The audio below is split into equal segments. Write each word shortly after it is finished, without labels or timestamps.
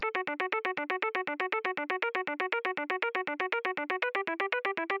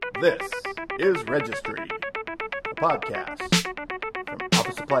This is Registry, a podcast from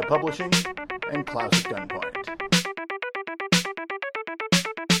Alpha Supply Publishing and Klaus at Gunpoint.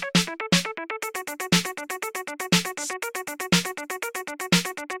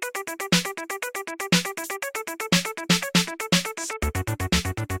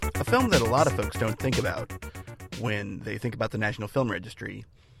 A film that a lot of folks don't think about when they think about the National Film Registry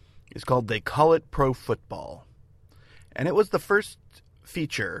is called They Call It Pro Football. And it was the first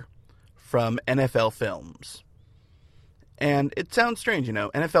feature from NFL Films. And it sounds strange, you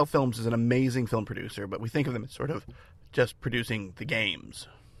know. NFL Films is an amazing film producer, but we think of them as sort of just producing the games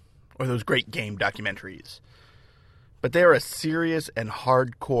or those great game documentaries. But they are a serious and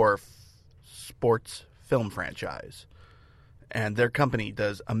hardcore sports film franchise. And their company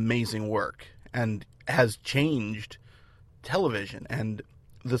does amazing work and has changed television. And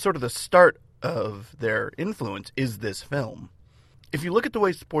the sort of the start of their influence is this film. If you look at the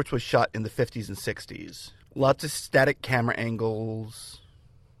way sports was shot in the 50s and 60s, lots of static camera angles.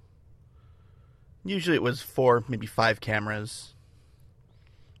 Usually it was 4, maybe 5 cameras.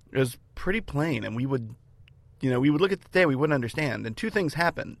 It was pretty plain, and we would look at the day, we wouldn't understand. And two things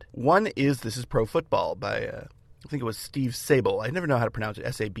happened. One is This Is Pro Football by, I think it was Steve Sabol. I never know how to pronounce it,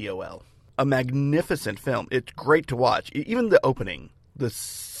 S-A-B-O-L. A magnificent film. It's great to watch. Even the opening, the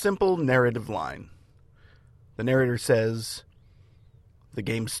simple narrative line. The narrator says, "The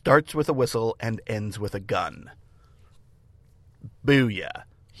game starts with a whistle and ends with a gun." Booyah.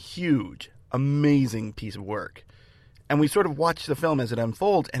 Huge, amazing piece of work. And we sort of watch the film as it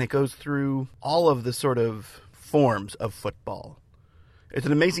unfolds, and it goes through all of the sort of forms of football. It's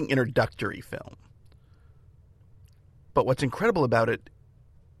an amazing introductory film. But what's incredible about it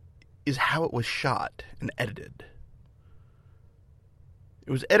is how it was shot and edited.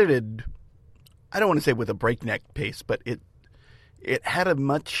 It was edited, I don't want to say with a breakneck pace, but it had a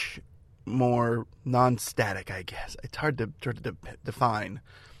much more non-static, I guess. It's hard to sort of define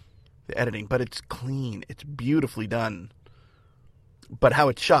the editing, but it's clean. It's beautifully done. But how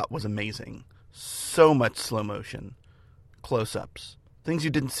it's shot was amazing. So much slow motion, close-ups, things you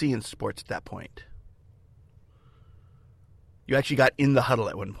didn't see in sports at that point. You actually got in the huddle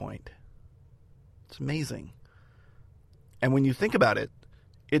at one point. It's amazing. And when you think about it,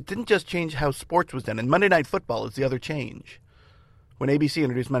 it didn't just change how sports was done. And Monday Night Football is the other change. When ABC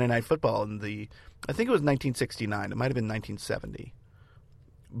introduced Monday Night Football in I think it was 1969. It might have been 1970.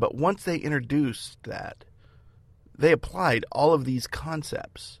 But once they introduced that, they applied all of these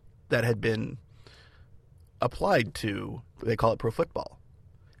concepts that had been applied to, they call it pro football.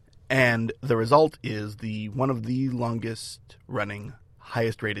 And the result is one of the longest running,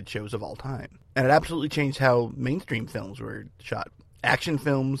 highest rated shows of all time. And it absolutely changed how mainstream films were shot. Action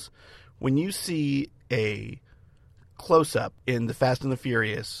films, when you see a close-up in The Fast and the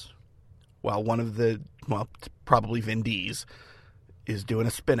Furious while probably Vin Diesel is doing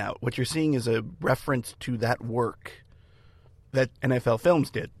a spin-out, what you're seeing is a reference to that work that NFL Films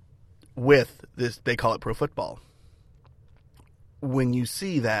did with this, they call it pro football. When you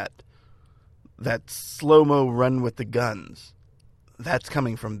see that slow-mo run with the guns, that's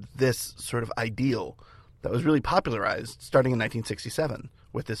coming from this sort of ideal that was really popularized starting in 1967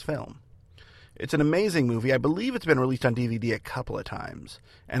 with this film. It's an amazing movie. I believe it's been released on DVD a couple of times,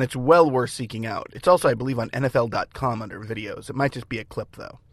 and it's well worth seeking out. It's also, I believe, on NFL.com under videos. It might just be a clip, though.